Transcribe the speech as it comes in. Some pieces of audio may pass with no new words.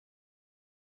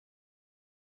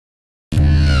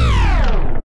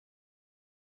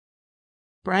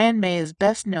Brian May is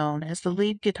best known as the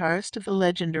lead guitarist of the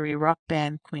legendary rock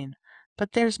band Queen,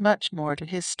 but there's much more to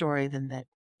his story than that.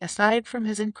 Aside from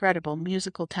his incredible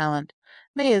musical talent,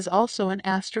 May is also an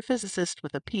astrophysicist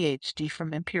with a PhD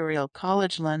from Imperial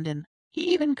College London.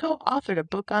 He even co-authored a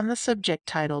book on the subject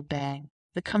titled Bang,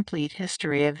 The Complete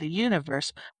History of the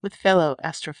Universe with fellow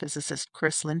astrophysicist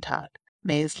Chris Lintott.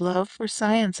 May's love for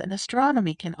science and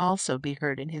astronomy can also be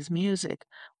heard in his music,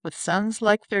 with songs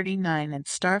like 39 and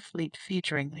Starfleet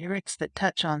featuring lyrics that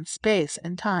touch on space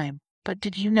and time. But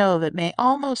did you know that May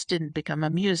almost didn't become a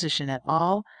musician at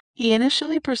all? He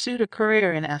initially pursued a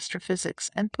career in astrophysics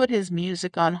and put his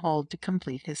music on hold to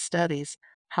complete his studies.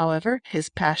 However, his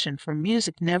passion for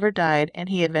music never died, and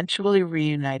he eventually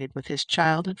reunited with his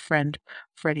childhood friend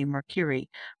Freddie Mercury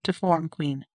to form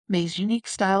Queen. May's unique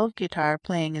style of guitar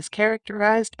playing is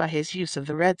characterized by his use of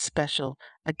the Red Special,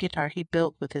 a guitar he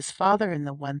built with his father in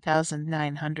the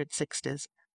 1960s.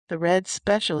 The Red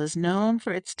Special is known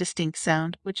for its distinct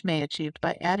sound, which May achieved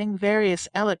by adding various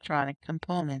electronic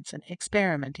components and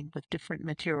experimenting with different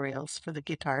materials for the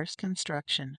guitar's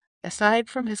construction. Aside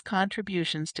from his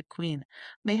contributions to Queen,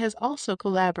 May has also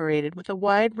collaborated with a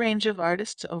wide range of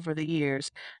artists over the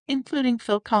years, including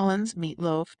Phil Collins, Meat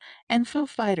Loaf, and Foo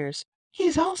Fighters.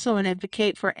 He's also an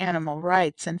advocate for animal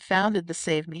rights and founded the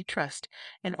Save Me Trust,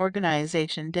 an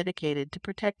organization dedicated to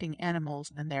protecting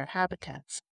animals and their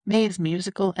habitats. May's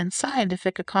musical and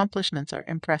scientific accomplishments are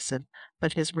impressive,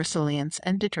 but his resilience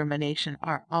and determination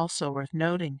are also worth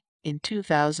noting. In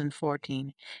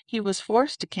 2014, he was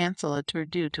forced to cancel a tour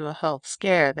due to a health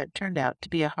scare that turned out to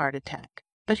be a heart attack.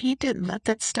 But he didn't let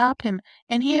that stop him,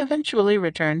 and he eventually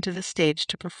returned to the stage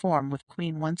to perform with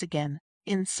Queen once again.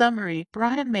 In summary,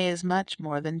 Brian May is much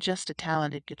more than just a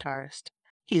talented guitarist.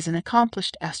 He's an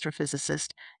accomplished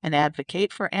astrophysicist, an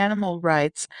advocate for animal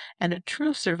rights, and a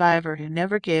true survivor who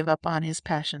never gave up on his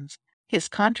passions. His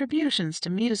contributions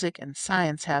to music and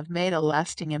science have made a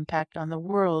lasting impact on the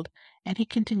world, and he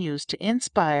continues to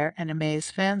inspire and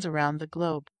amaze fans around the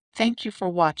globe. Thank you for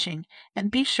watching, and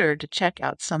be sure to check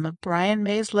out some of Brian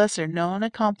May's lesser known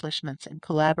accomplishments and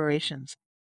collaborations.